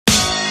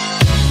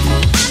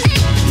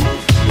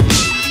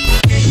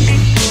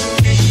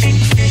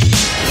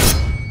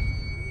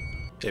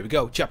Here we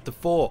go, Chapter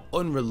 4,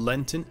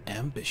 Unrelenting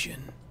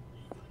Ambition.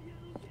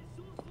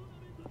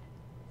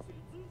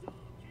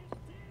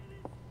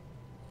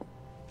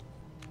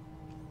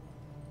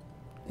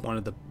 One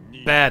of the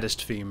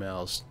baddest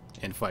females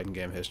in fighting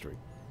game history.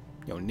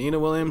 You know, Nina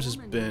Williams has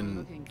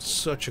been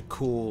such a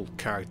cool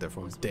character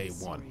from day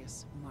one.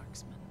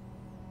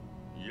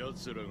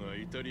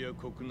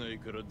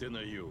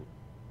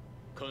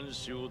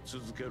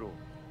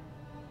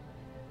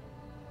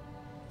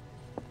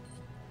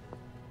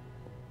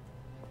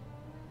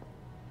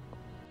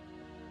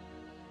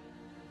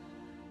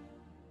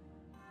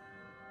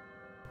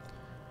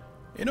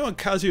 You know, in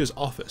Kazuya's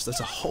office, there's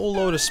a whole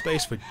load of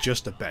space for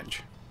just a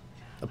bench.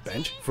 A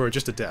bench? For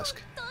just a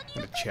desk.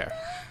 And a chair.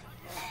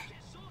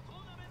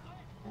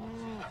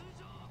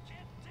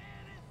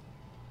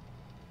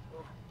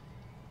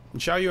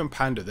 And Xiaoyu and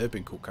Panda, they've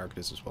been cool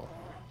characters as well.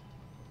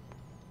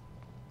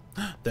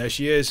 There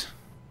she is.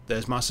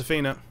 There's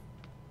Masafina.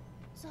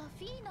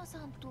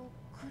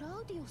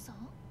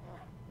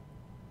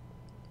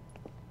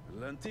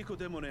 L'antico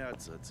demone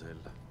Azazel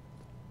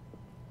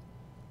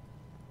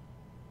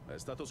è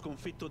stato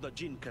sconfitto da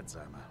Jin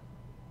Kazama.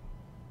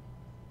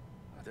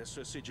 Adesso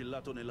è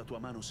sigillato nella tua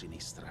mano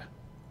sinistra.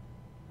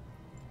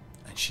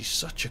 And she's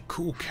such a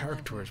cool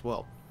character as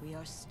well. We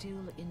are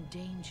still in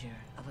danger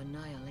of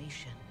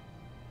annihilation.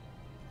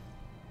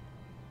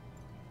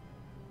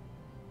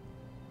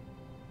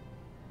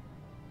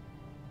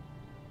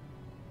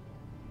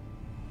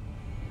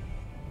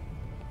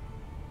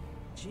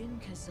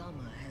 Jin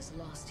Kazama has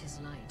lost his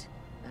light,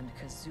 and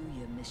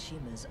Kazuya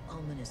Mishima's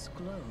ominous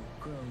glow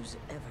grows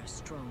ever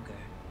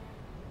stronger.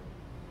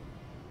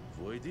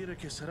 Vuoi dire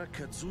che sarà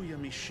Kazuya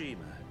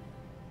Mishima,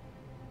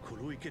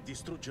 colui che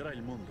distruggerà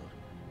il mondo?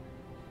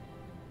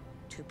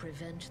 To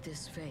prevent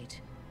this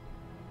fate,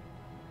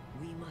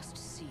 we must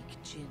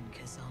seek Jin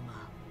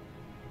Kazama.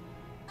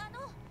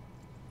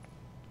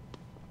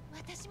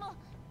 私も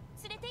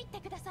連れて行って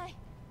ください。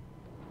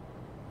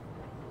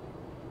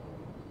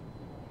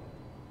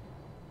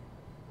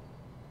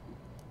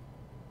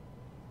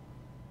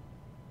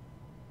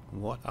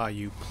 What are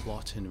you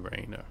plotting,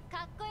 Reina?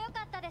 かっこよ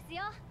かったです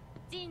よ、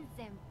ジン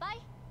先輩。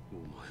お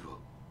前は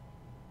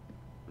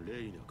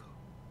レイナか。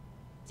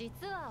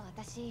実は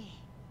私、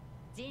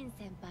ジン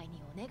先輩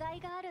にお願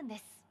いがあるんで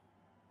す。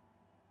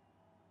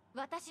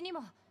私に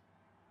も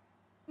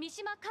三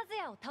島和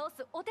也を倒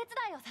すお手伝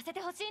いをさせて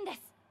ほしいんです。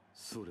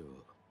それは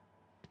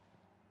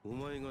お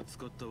前が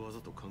使った技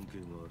と関係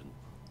があるの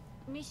か。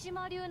三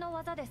島流の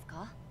技です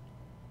か？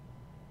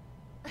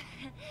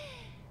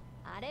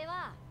あれ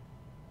は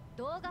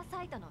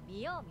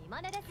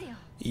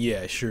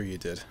Yeah, sure you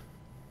did.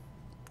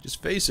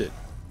 Just face it.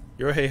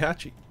 You're a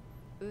Heihachi.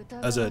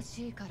 As a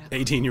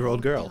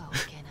 18-year-old girl.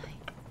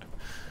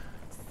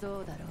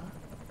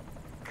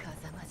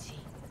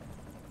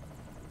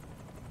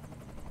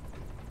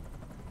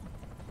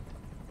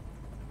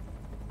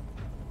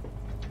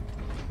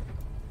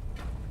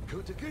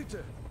 Gute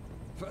Güte!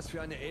 Was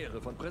für eine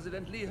Ehre, von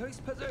Präsident Lee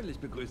höchstpersönlich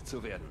begrüßt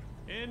zu werden.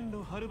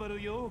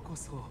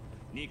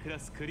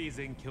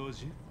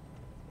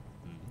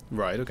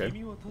 Right, okay.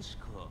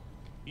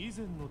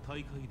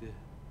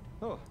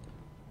 Oh,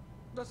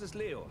 das ist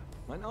Leo,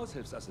 mein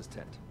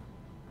Aushilfsassistent.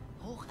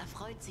 Hoch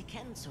erfreut, Sie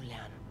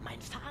kennenzulernen.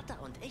 Mein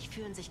Vater und ich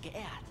fühlen sich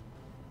geehrt.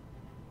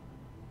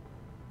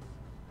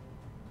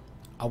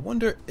 I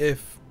wonder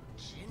if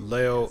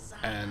Leo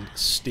and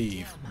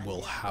Steve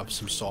will have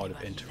some sort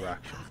of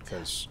interaction,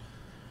 because...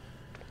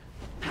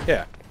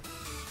 Yeah.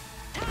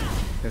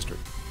 History.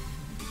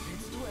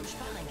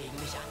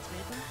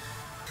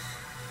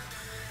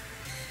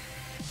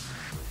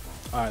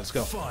 Alright, let's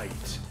go. Fight.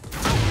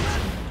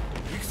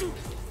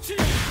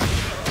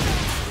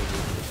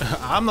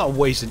 I'm not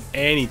wasting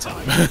any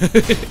time.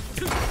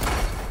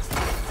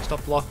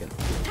 Stop blocking.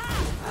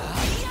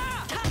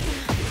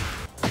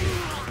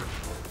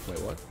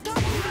 Wait, what?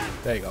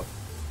 There you go.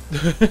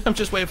 I'm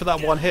just waiting for that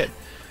one hit.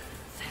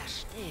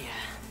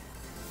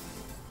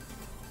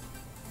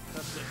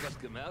 Hast du etwas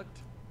gemerkt?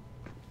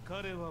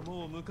 彼は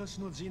もう昔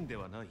のジンで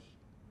はない。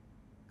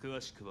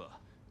詳しくは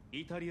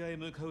イタリアへ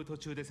向かう途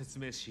中で説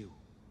明しよう。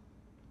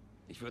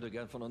 Ich würde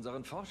gern von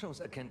unseren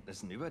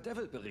Forschungserkenntnissen über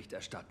Devil Bericht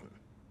erstatten.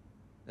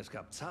 Es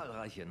gab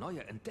zahlreiche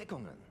neue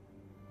Entdeckungen.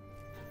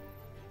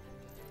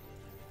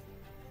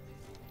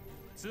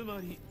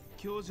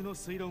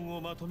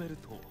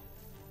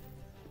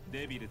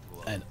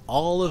 And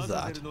all of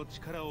that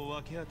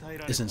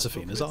is in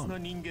Safina's arm.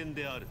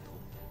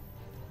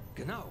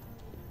 Genau.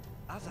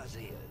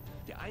 Azazel,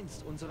 der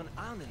einst unseren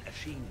Ahnen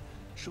erschien,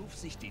 schuf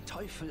sich die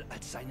Teufel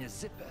als seine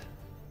Sippe.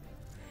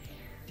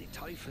 Die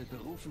Teufel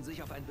berufen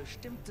sich auf ein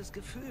bestimmtes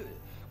Gefühl,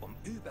 um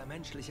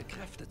übermenschliche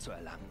Kräfte zu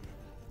erlangen.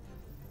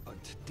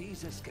 Und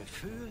dieses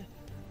Gefühl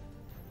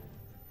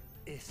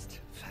ist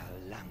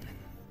Verlangen.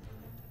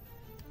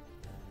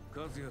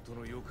 Kazuyaと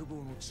の欲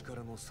望の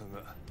力の差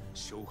が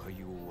勝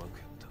敗を分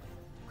けた。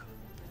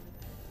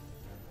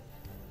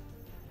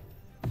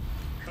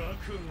覚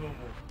悟も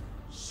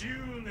執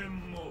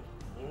念も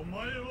お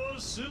前は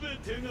全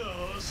てが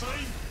浅い。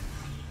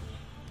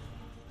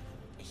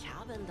Ich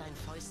habe in deinen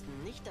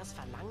Fäusten nicht das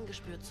Verlangen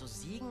gespürt, zu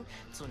siegen,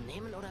 zu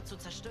nehmen oder zu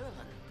zerstören.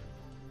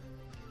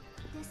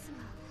 ですが、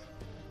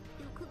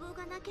欲望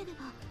がなけれ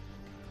ば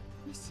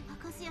三島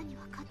和也に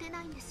は勝て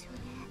ないんですよね。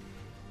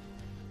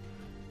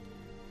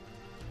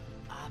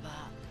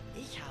 Aber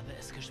ich habe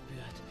es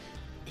gespürt.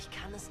 Ich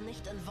kann es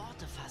nicht in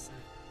Worte fassen.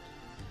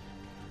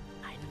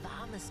 Ein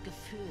warmes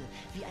Gefühl,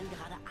 wie ein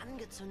gerade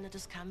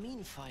angezündetes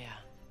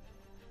Kaminfeuer.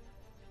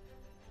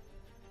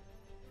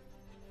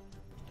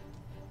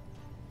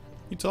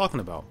 What are you talking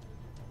about?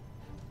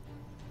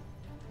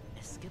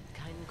 Es gibt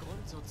keinen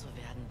Grund, so zu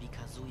werden wie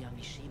Kazuya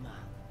Mishima.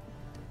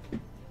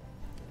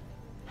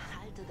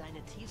 Halte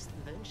deine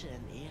tiefsten Wünsche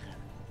in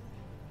Ehren.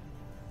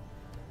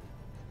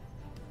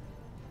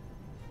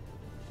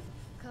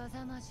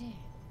 風間仁、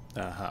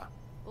 Aha.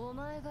 お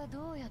前が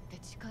どうやって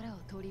力を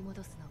取り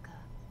戻すのか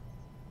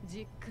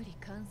じっくり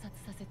観察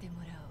させて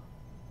もら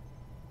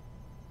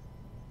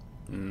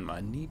おう。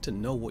 I need to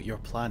know what your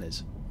plan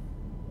is.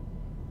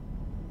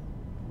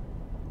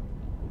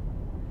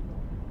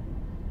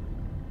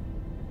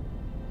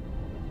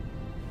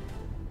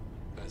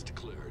 As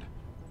declared,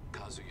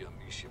 Kazuya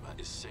Mishima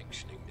is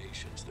sanctioning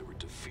nations that were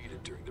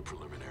defeated during the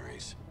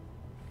preliminaries.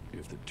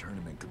 If the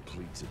tournament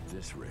completes at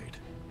this rate,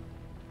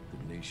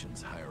 the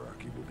nation's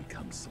hierarchy will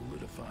become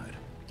solidified.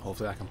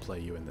 Hopefully I can play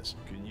you in this.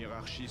 Qu'une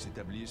hiérarchie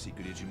s'établisse et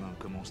que les humains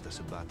commencent à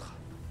se battre.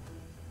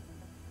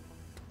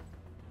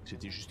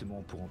 C'était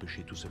justement pour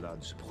empêcher tout cela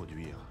de se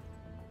produire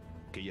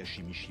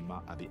qu'Eihachi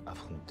Mishima avait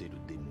affronté le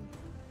démon.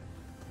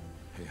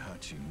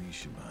 Heihachi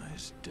Mishima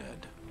is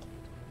dead.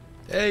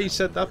 Hey, you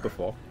said that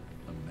before.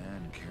 A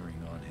man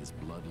carrying on his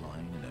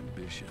bloodline and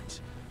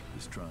ambitions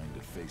is trying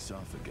to face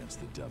off against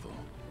the devil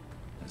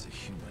as a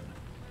human.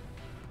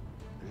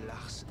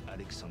 Lars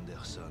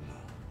Alexanderson,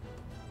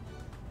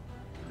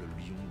 le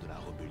lion de la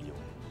rébellion.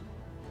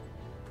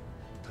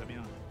 Très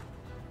bien.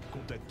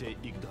 Contactez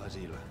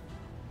Yggdrasil.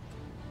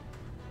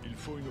 Il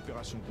faut une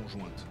opération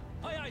conjointe.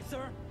 Aye, aye,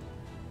 sir.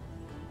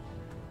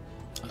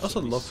 I also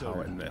love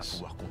how in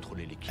this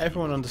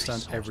everyone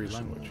understands every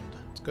language.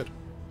 It's good.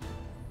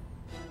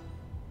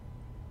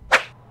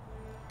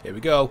 Here we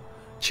go.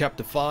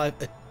 Chapter 5,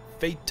 A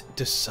Fate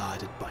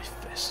Decided by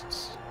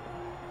Fists.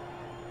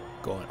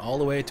 Going all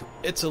the way to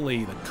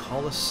Italy, the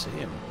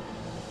Colosseum.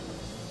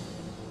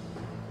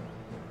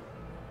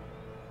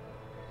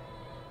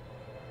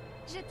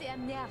 Je t'ai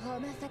amené à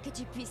Rome afin que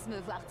tu puisses me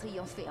voir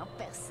triompher en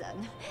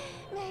personne.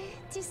 Mais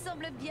tu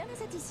sembles bien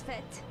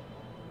satisfaite.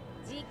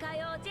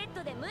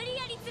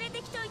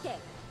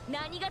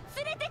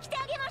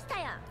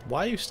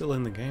 Why are you still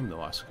in the game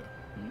though, Asuka?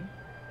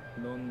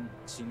 넌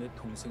진의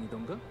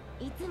동생이던가?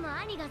 いつも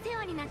兄が世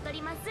話になってお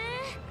ります。っ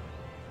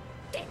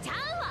てちゃう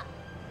わ。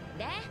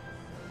で、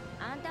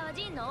あんたは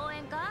ジンの応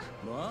援か？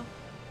 뭐?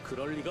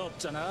 그럴 리가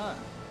없잖아.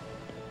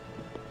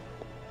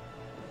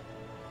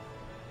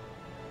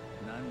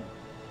 난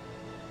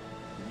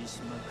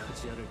미시마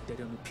카즈야를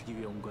때려눕히기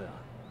위해 온 거야.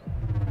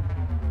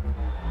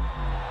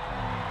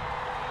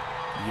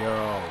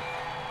 Yo.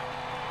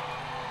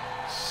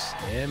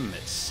 Sam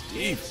and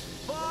Steve.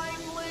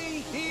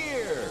 Finally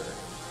here!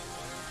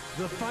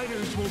 The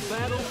fighters will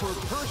battle for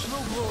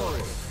personal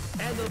glory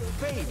and the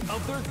fate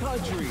of their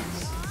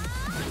countries.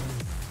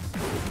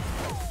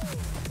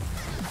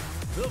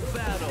 The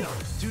battle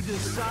to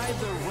decide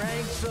the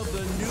ranks of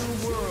the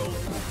new world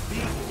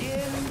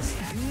begins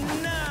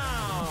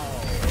now!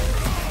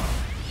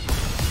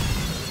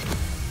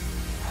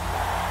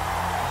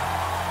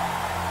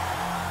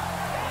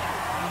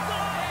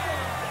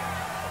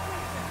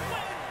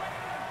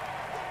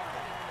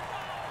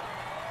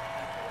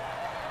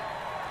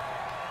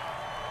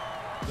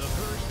 The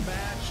first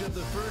match of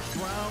the first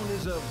round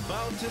is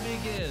about to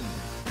begin.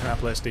 Can I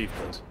play Steve,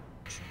 please?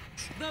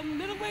 The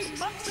middleweight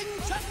boxing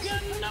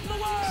champion of the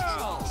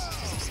world,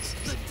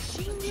 the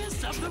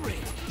genius of the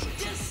ring,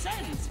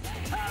 descends to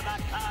the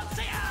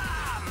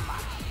Colosseum.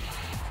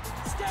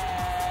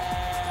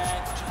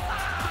 Stand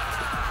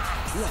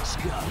up! Let's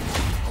go.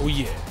 Oh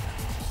yeah.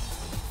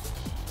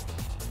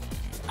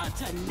 A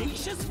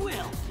tenacious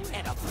will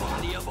and a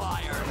body of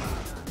iron.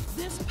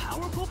 This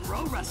powerful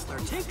pro wrestler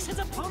takes his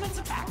opponent's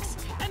attacks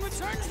and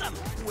returns them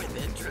with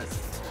interest.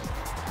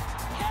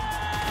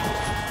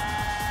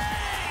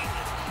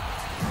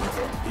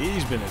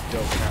 He's been a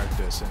dope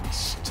character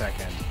since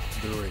Tekken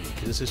 3,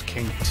 because this is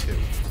King 2.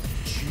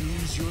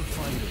 Choose your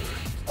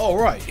fighter.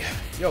 Alright.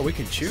 Yo, we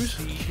can choose?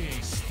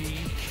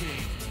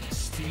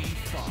 Steve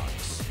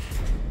Fox.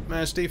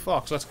 Man, Steve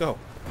Fox, let's go.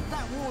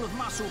 That wall of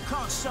muscle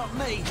can't stop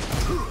me.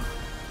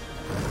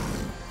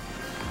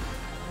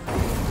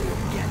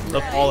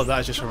 Look, all of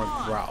that is just from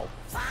a growl.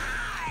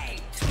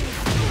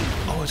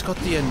 Oh, it's got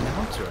the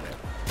announcer in it.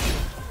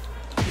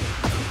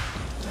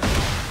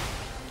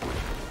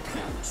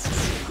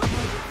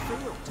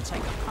 To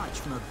take a punch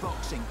from a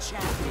boxing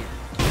champion.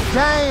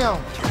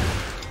 Damn!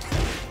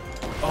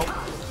 Oh,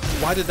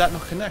 why did that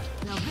not connect?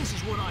 Now this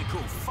is what I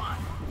call fun.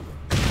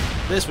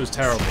 This was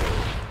terrible.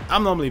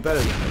 I'm normally better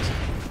than this.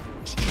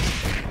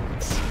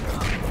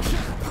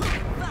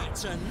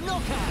 That's a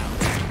knockout.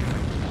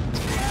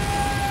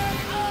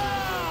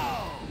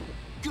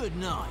 Good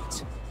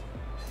night.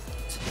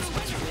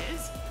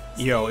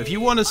 Yo, if you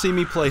want to see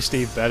me play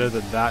Steve better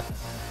than that,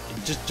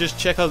 just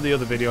check out the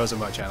other videos on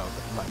my channel.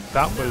 Like,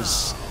 that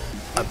was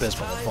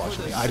abysmal,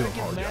 unfortunately. I do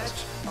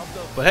apologize.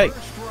 But hey,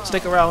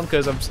 stick around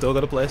because I'm still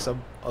gonna play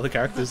some other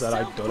characters that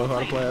I don't know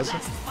how to play as.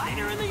 Best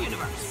fighter in the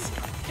universe.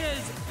 His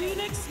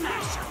Phoenix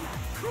Smasher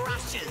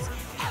crushes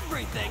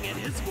everything in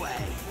his way.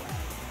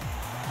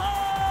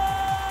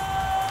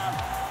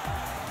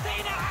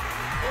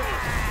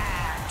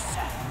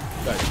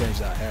 Gotta change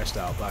that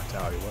hairstyle back to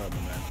how you were,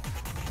 my man.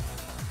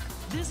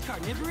 This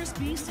carnivorous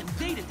beast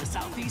invaded the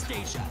Southeast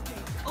Asia,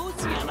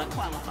 Oceania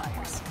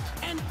qualifiers,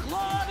 and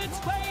clawed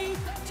its way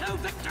to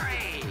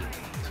victory.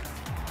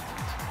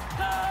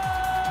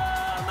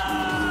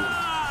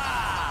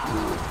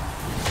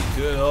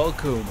 Good old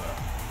Kuma.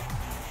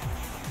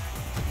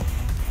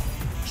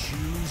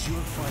 Choose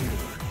your fighter.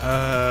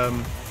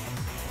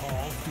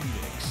 Paul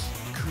Phoenix.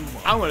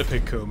 Kuma. I'm gonna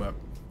pick Kuma.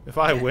 If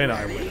I win,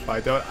 I win. If I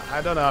don't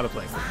know how to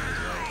play Kuma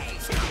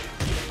as well.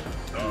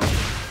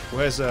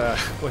 Where's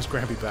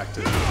Grampy back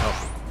to? Oh.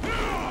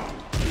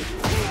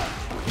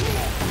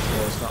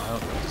 Well, it's not. I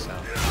don't think it's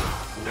sound.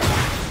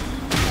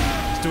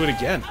 Let's do it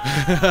again.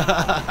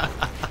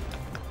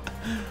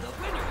 The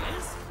winner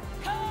is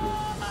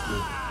Kuma.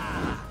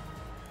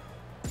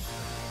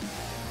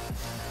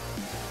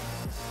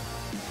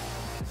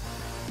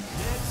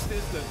 Next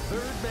is the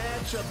third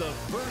match of the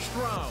first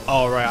round.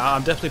 All right,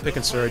 I'm definitely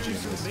picking Sergi in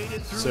this.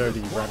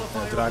 Sergi, Dragon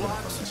from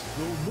this.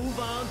 We'll move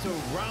on to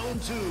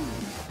round 2.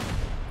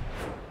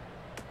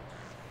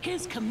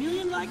 His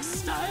chameleon-like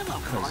style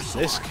of Because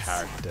martial this arts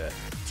character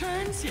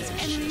turns his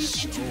is enemies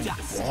just into so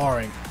dust.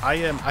 boring.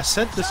 I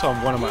said this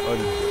on one of my other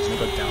videos and I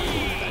got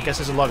downvoted. I guess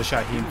there's a lot of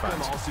Shaheen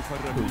fans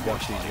who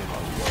watch these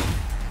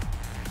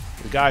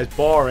videos. The guy's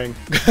boring.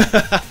 He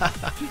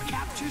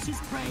captures his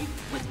prey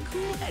with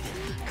cool-headed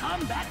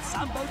combat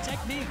sambo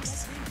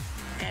techniques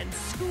and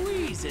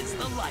squeezes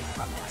the life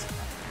from it.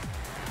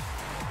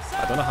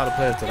 I don't know how to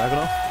play as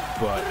Dragunov,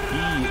 but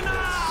he is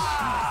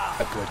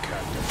a good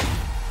character.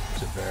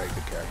 He's a very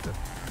good character.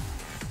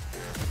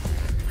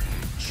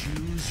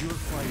 Choose your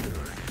fighter.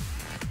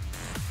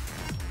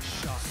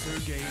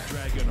 Sergei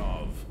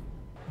Dragunov.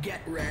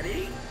 Get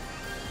ready.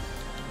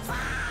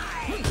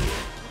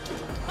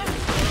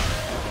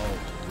 Oh,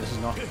 this is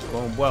not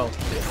going well.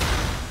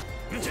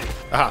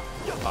 Aha!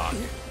 Ah.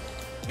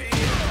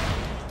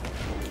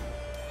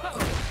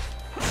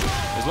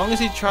 As long as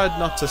he tried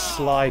not to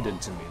slide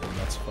into me, then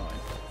that's fine.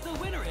 The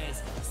winner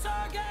is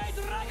Sergei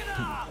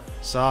Dragunov.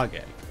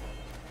 Sergei.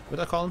 What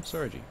did I call him?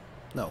 Sergi.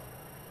 No.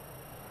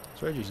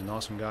 Sergi's an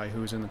awesome guy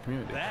who's in the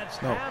community. That's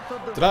No. half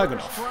of the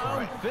Dragunov. first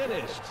round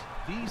finished.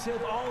 These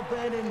have all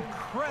been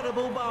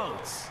incredible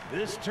bouts.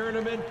 This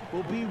tournament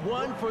will be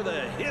one for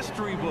the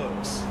history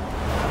books.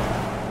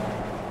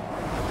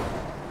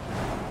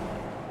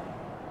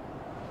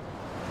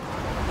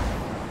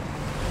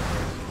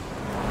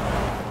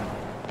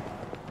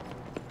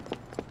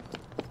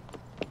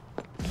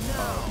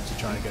 To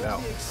try and get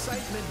out. The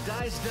excitement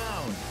dies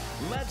down.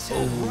 Let's head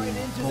Oh, right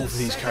into both the of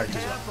these second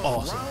characters half are of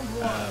awesome.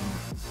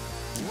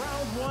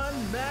 Round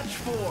 1, match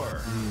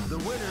 4. The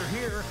winner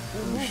here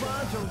will move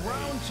on to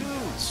round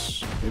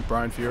 2.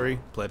 Brian Fury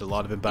played a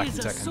lot of it back in Is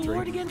a Tekken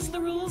sword 3. against the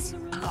rules?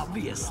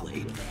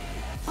 Obviously.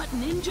 But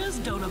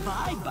ninjas don't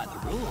abide by the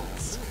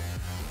rules.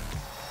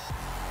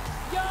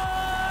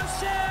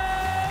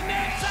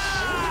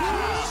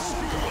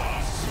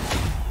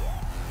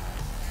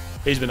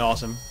 He's been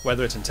awesome,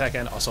 whether it's in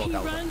Tekken or Soul He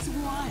Calibur. runs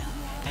wild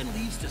and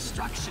leaves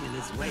destruction in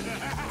his wake.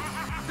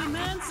 The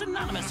man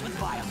synonymous with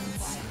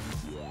violence.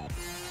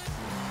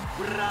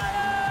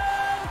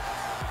 Brian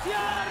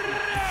Fury!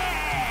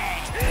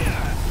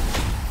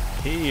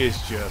 He is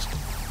just...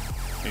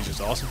 he's just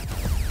awesome.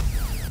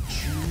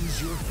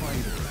 Choose your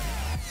fighter.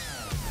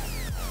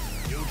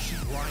 Yoshi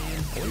Brian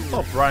I would have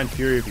thought Brian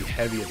Fury would be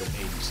heavier than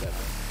 87.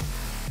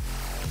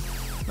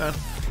 No.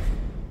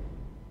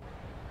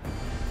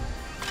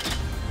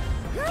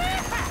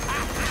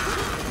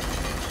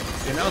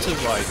 The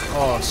announcer's like,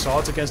 oh,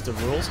 swords against the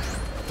rules?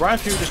 Brian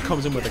Fury just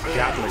comes in with a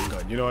Gatling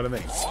gun, you know what I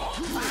mean?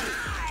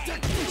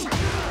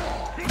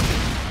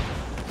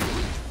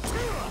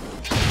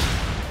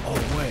 Oh,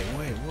 wait,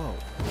 whoa.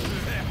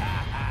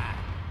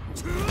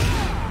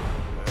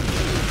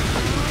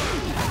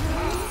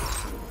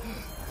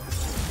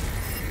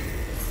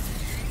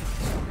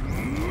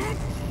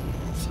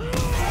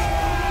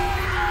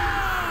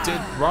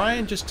 Did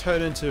Ryan just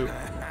turn into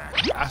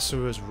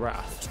Asura's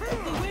Wrath?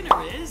 The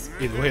winner is...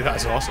 Either way,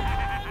 that's awesome.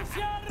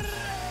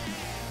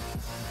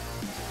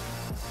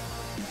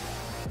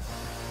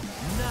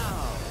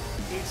 Now,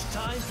 it's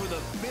time for the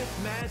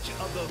 5th match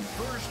of the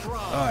first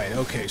round. Alright,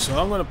 okay, so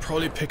I'm gonna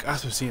probably pick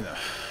Athosina.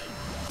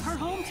 Her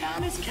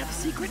hometown is kept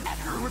secret at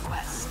her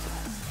request.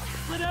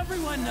 But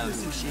everyone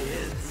knows who she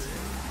is.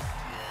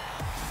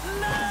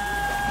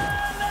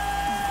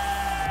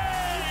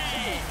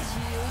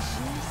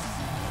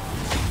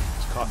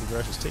 It's coffee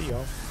versus tea,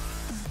 y'all.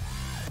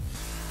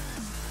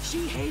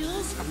 She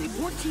hails from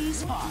the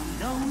Ortiz farm,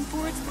 known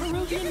for its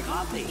Peruvian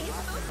coffee.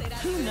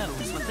 Who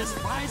knows what this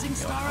rising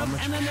star of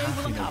MMA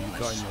will accomplish?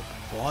 Got in your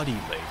body,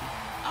 lady.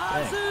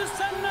 Dang.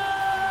 Azucena!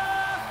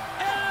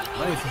 I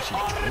don't even think she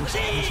drinks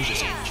it. I think she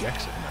just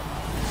injects it in her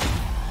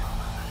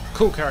mouth.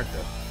 Cool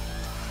character.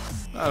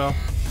 I don't know.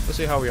 Let's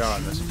see how we are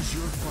on this. Choose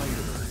your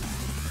fighter.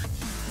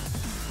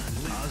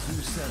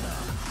 Azucena.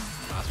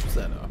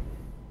 Azucena.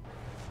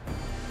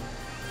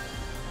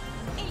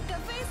 El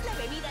café es la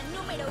bebida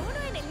número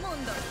 1 en el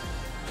mundo.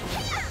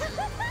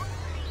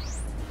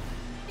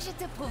 Je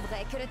te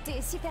prouverai que le thé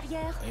est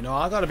supérieur. You know,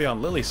 I gotta be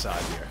on Lily's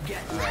side here.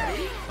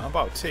 I'm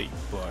about tea,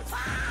 but...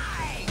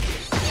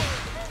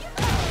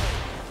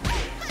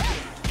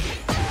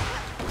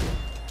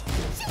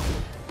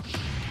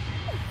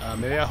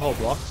 maybe I hold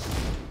block.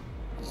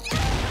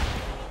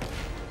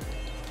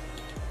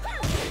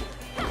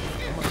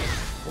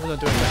 What was I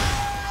doing there?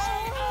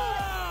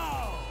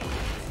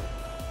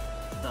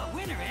 The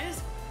winner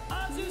is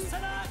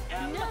Azucena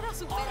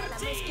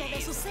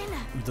Ortiz.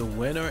 The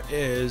winner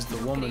is the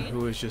woman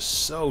who is just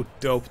so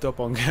doped up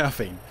on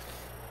caffeine.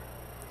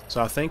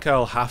 So I think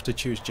I'll have to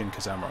choose Jin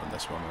Kazama on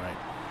this one, right?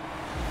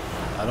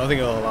 I don't think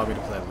it'll allow me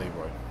to play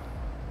Leroy.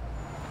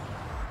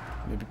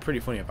 It'd be pretty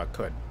funny if I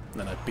could. And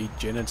then I'd beat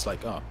Jin and it's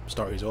like, oh,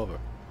 story's over.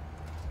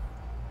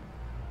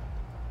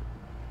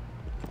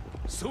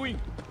 Swing!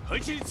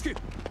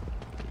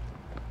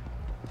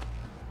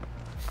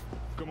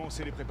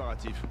 Commencez les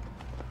préparatifs.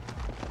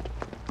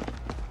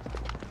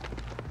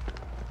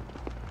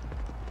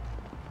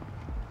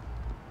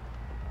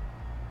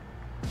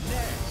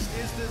 Next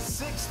is the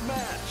sixth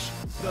match.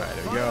 The Alright,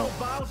 there we final go.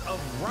 bout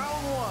of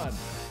round 1.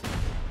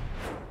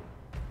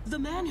 The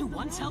man who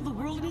once held the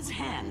world in his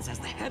hands as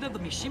the head of the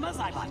Mishima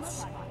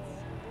Zaibatsu,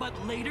 but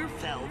later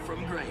fell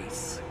from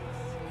grace.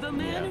 The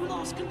man who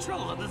lost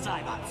control of the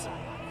Zaibatsu.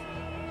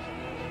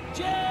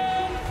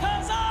 Jin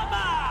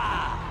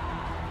Kazama!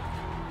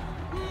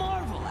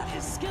 Marvel at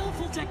his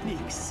skillful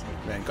techniques.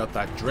 Man, got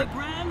that drip. The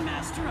Grand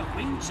Master of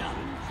Wing Chun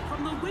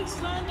from the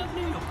wasteland of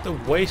New York. The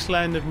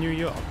wasteland of New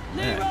York.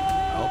 Man, I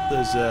hope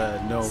there's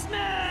no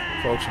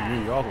folks from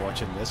New York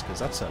watching this, because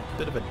that's a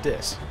bit of a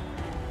diss.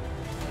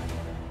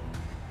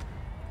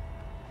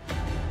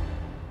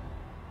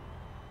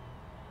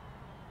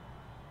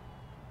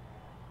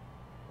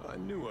 I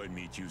knew I'd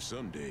meet you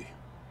someday.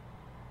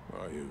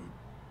 I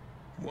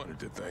wanted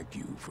to thank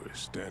you for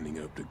standing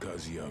up to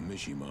Kazuya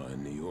Mishima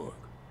in New York.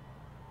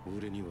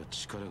 俺には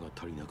力が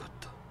足りなかっ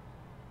た。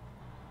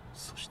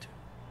そして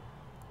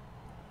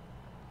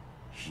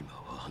今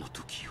はあの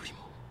時よりも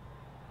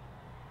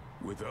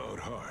Without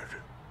heart,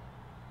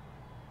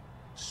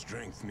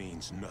 strength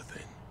means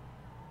nothing.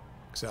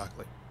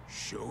 Exactly.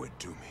 Show it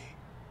to me.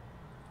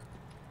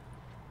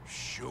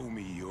 Show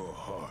me your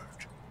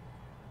heart.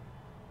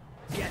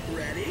 Get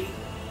ready.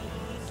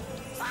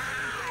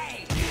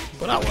 Fight!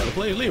 But I want to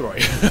play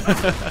Leroy.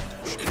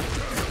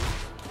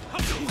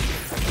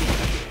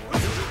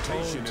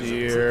 Oh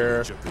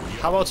dear.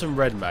 How about some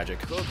red magic?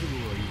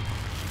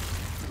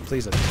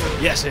 Please let it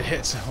hit. Yes, it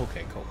hits.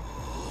 Okay, cool.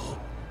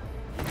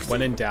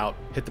 When in doubt,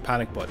 hit the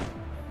panic button.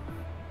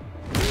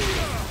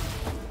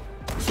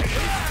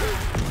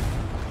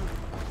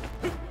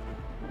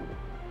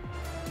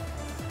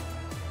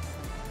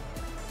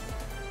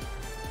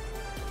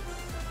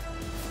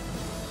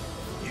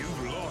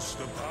 You've lost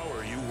the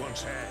power you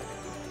once had.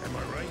 Am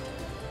I right?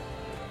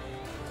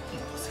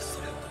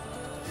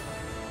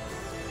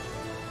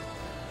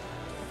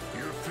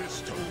 Your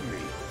fist told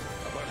me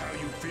about how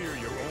you fear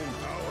your own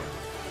power.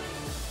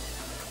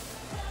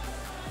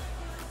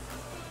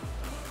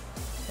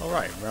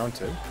 Alright, round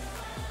 2.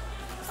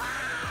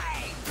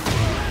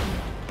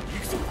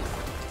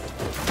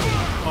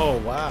 Oh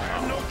wow.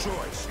 No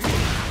choice.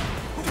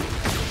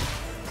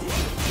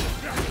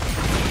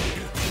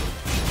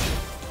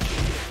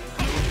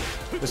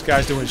 This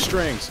guy's doing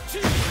strings.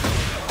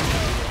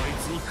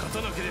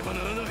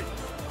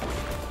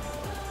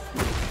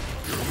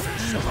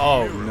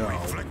 Oh no.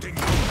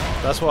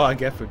 That's what I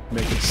get for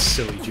making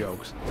silly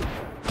jokes.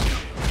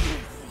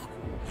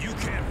 You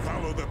can't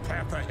follow the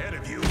path ahead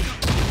of you.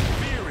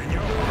 Fear in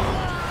your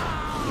heart.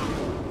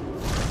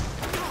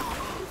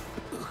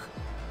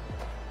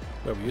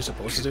 Wait, were you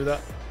supposed to do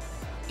that?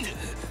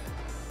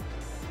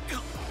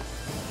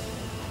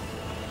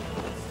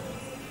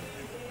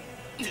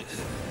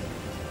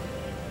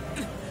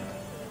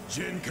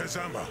 Jin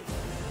Kazama,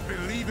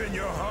 believe in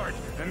your heart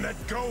and let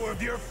go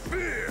of your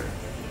fear.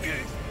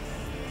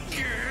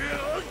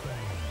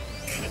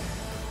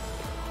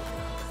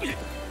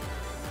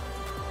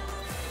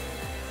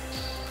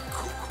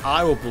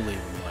 I will believe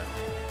in life.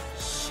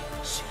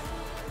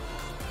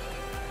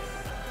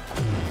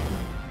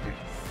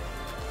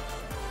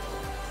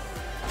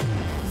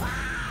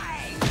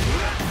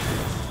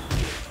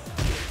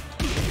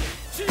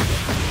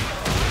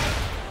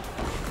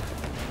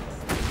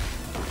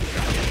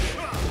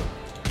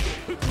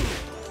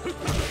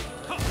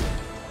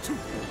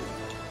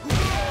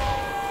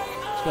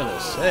 I was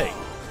gonna say,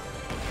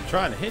 I'm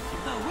trying to hit you.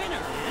 The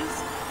winner is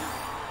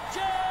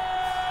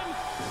Jin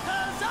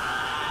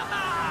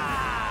Kazama!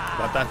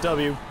 Got that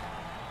W.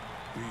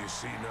 Do you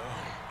see now?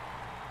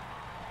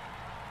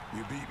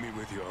 You beat me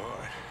with your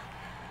heart,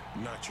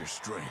 not your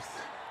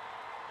strength.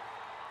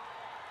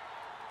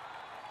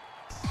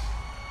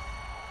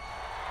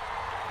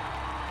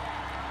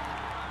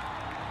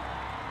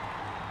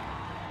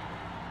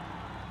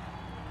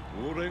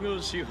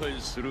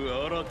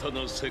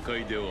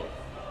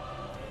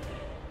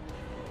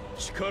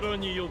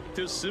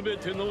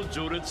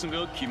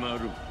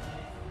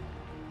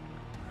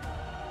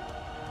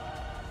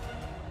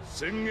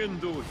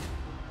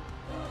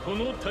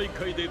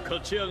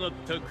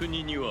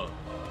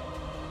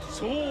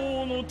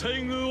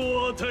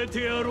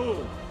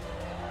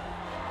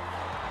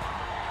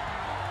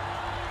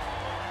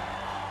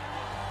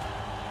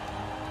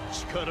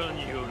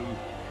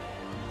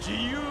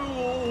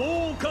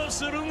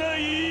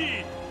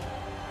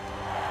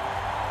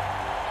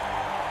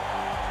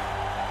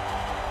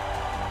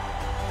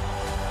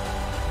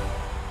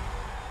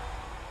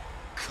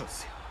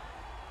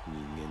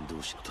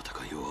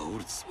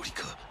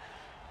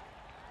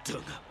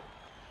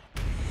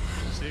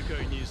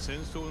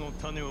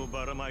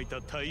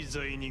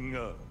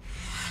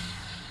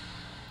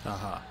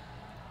 Aha.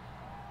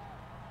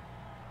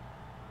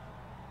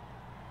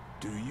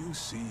 Do you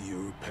see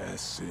your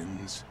past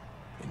sins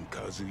in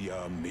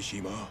Kazuya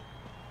Mishima?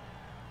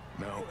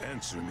 Now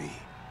answer me.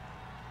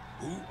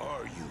 Who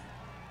are you?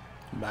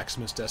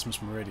 Maximus Decimus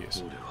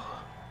Meridius.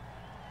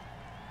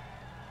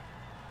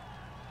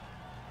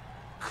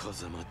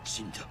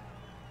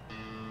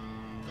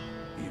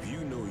 If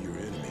you know your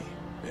enemy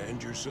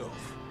and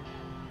yourself,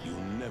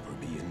 you'll never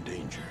be in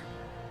danger.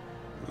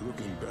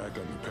 Looking back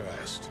on the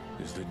past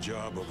is the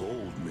job of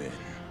old men.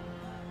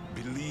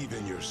 Believe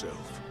in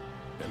yourself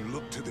and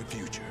look to the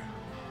future.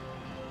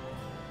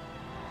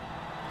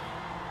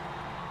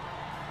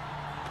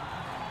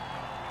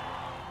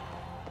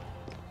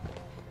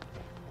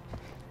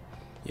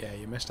 Yeah,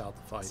 you missed out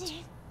the fight.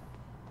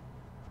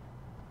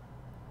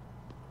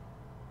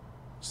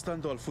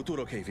 Stando al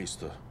futuro che hai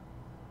visto,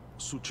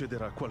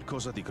 succederà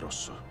qualcosa di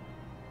grosso.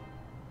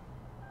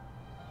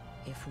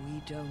 If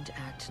we don't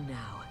act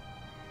now,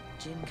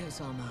 Jin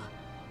Kazama,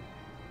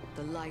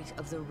 the light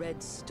of the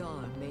Red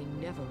Star may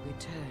never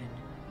return.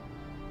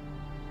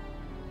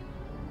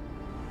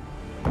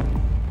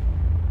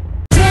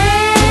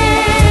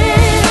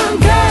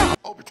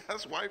 Oh, but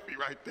that's wifey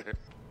right there.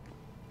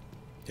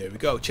 Here we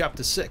go,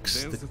 Chapter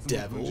 6, The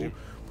Devil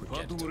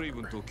Projector.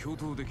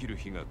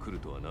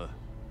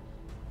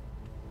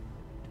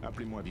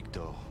 Appelez-moi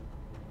Victor.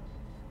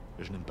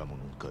 Je n'aime pas mon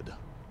nom de code.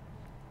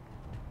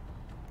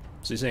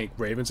 So you're saying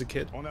Raven's a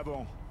kid? En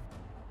avant.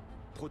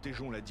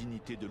 Protégeons la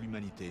dignité de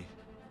l'humanité.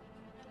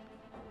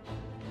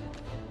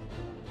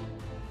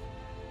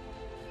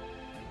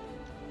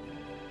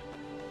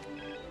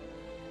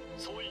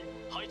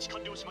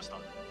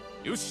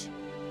 Yoshi!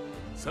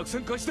 作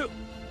戦開始だ!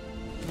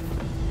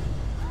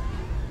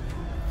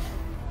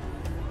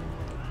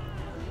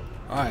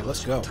 Alright,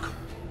 let's go.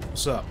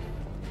 What's up?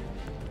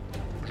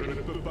 Je ne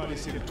peux pas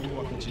laisser le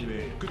tournoi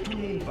continuer. Que tout le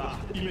monde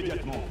parte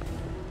immédiatement.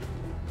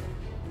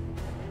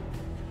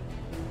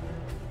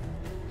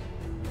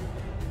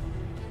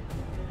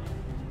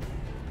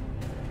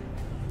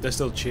 They're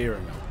still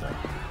cheering out there.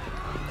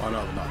 Oh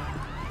no, they're not.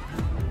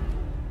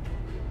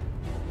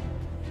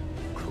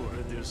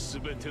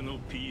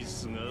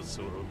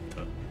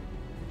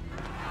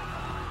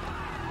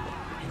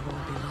 It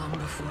won't be long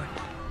before.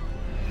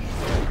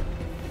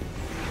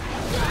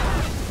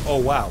 Oh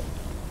wow.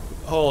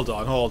 Hold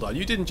on.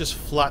 You didn't just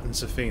flatten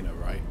Safina,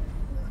 right?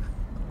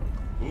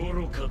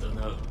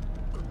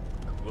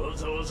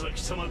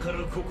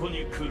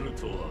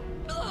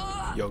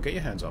 Yo, get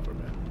your hands off her,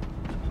 man.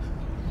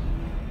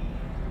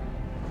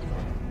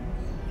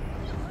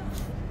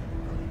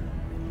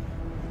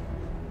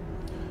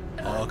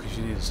 Oh, because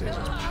you need to save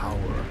his power.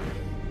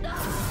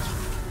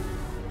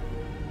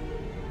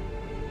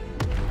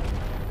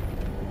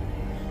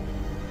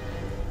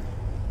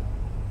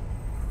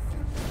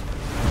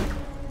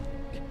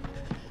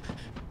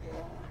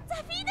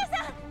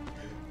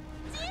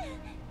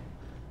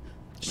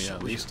 I mean,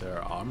 at least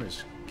their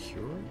armor's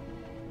cured.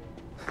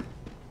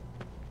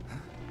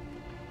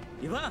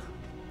 이봐,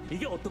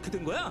 이게 어떻게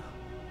된 거야?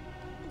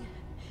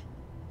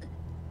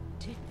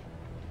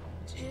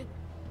 Did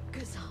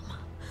Kazama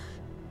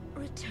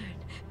return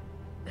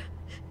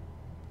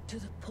to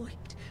the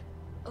point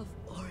of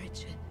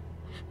origin?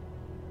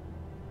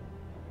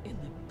 In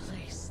the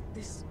place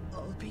this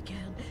all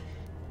began.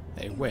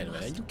 Hey, wait a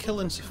minute. Are you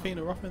killing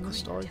Safina off in this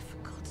story?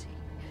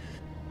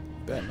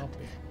 Better not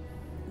be.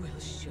 We'll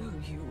show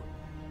you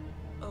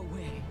a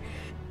way,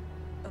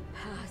 a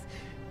path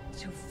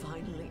to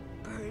finally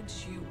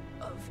purge you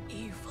of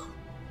evil.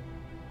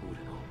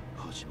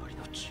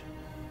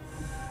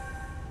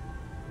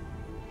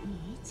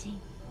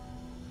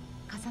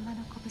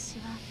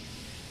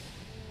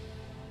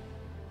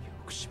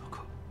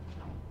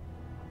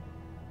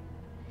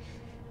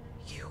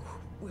 You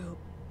will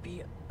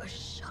be a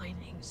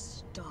shining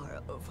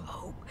star of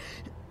hope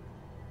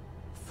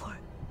for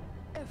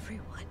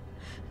everyone.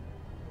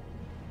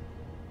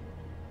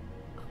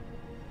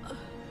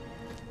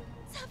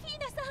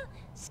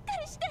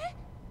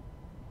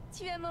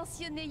 Tu as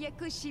mentionné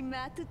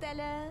Yakushima tout à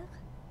l'heure.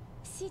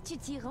 Si tu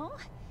t'y rends,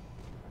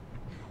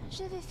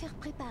 je vais faire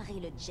préparer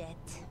le jet.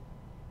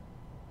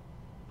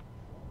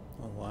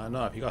 Well, why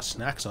not? You got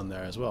snacks on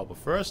there as well. But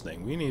first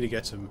thing, we need to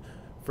get some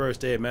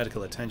first aid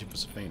medical attention for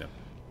Safina.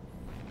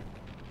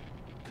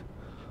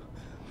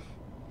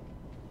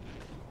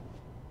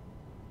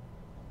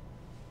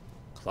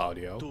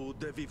 Claudio, Tu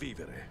devi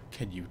vivere.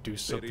 can you do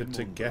something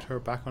to get her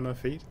back on her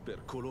feet? Per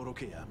coloro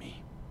che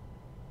ami.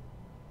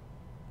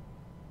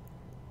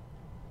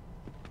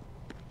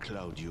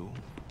 Claudio,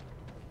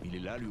 il est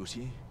là lui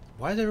aussi?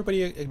 Why is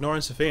everybody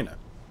ignoring Safina?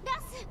 ラ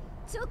ス、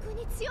上空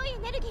に強いエ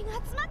ネルギーが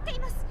集まってい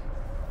ます。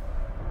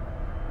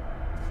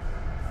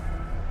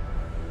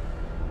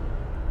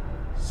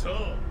さ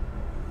あ、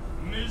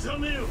目覚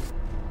めよ、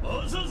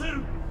アザゼ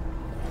ル。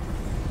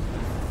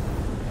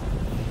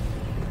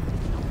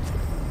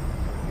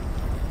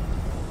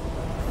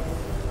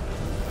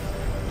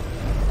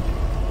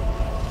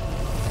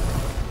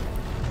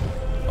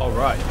All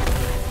right.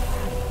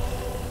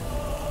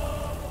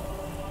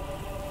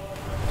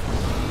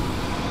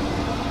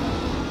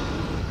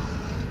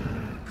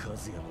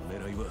 Kazuyaの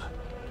狙いは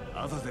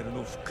アザゼル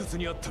の復活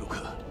にあったの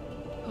か。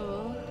ほ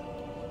う、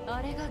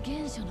あれが原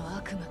初の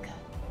悪魔か。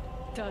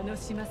楽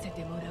しませ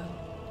てもらおう。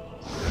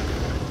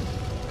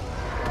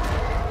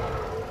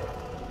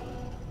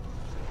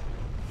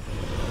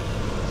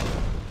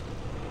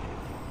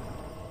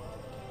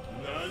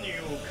何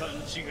を勘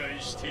違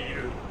いしてい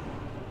る。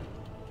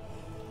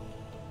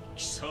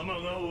貴様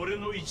が俺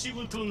の一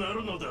部とな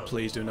るのだ。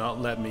 Please do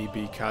not let me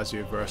be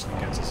Kazuya versing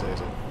against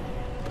Azazel.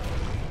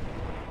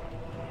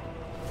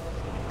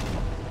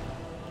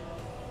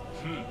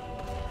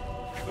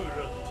 食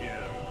らってや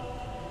る。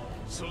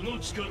その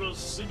力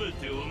すべ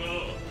てをな。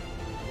 Are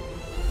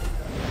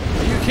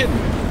you kidding me?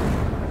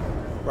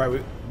 Right,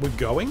 we're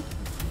going?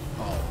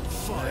 Oh,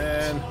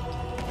 man.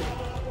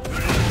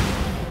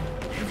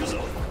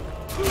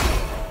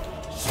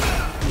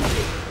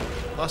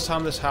 Last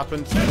time this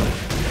happened,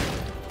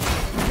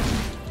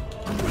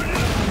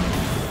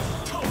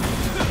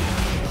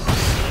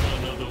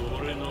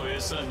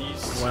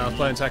 when I was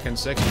playing Tekken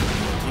 6,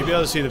 you'll be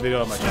able to see the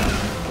video on my channel.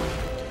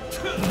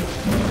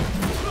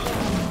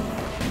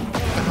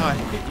 I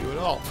hit you at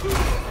all.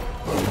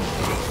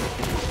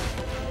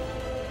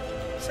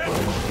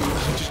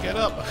 Just get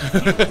up.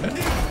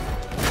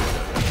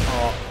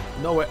 Oh,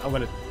 no way, I'm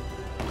gonna...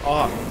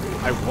 Oh,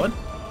 I won?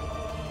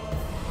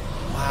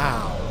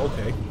 Wow,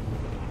 okay.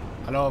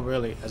 I know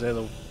really,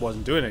 Azazel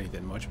wasn't doing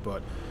anything much,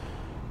 but...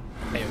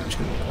 Hey, I'm just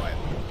gonna be quiet.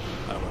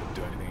 I don't want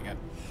to do anything again.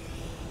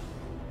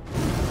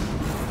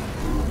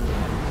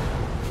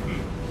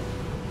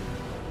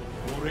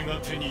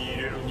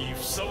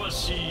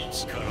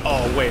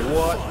 Oh, wait,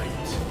 what?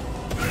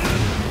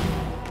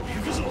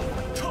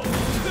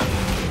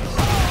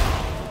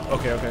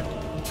 Okay, okay.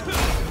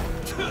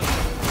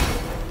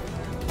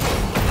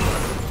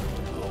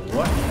 Oh,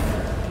 what?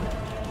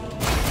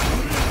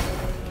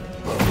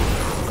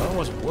 That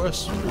was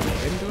worse.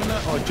 Him doing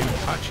that? Or did you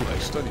actually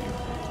like study you?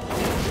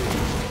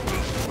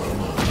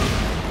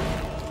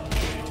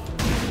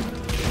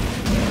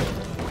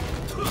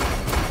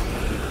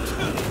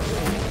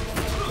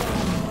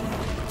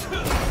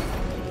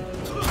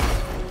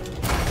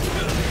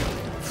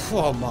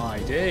 Oh my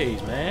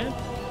days, man.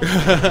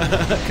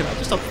 Can I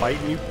just stop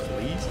fighting you,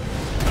 please?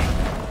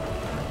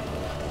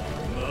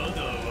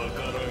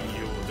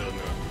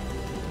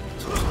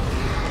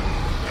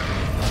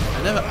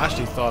 I never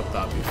actually thought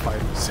that I'd be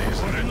fighting the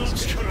Caesar in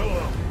this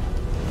game.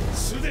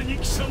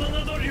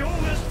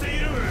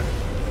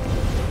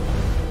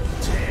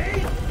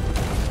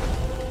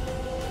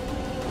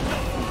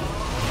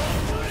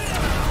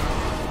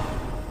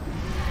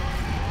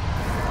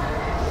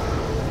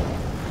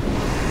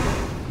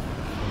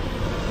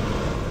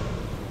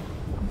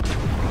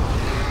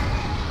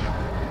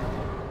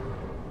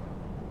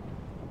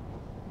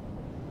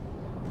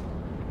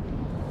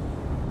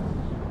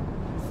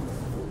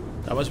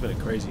 That must have been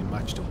a crazy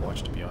match to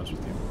watch, to be honest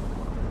with you.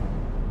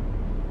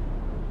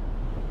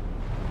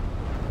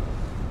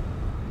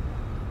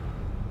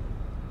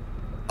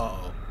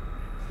 Uh-oh.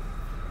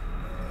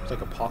 It's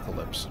like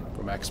Apocalypse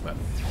from X-Men.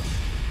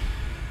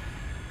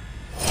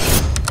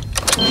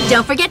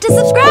 Don't forget to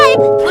subscribe!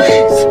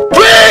 Please!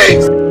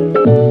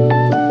 Please!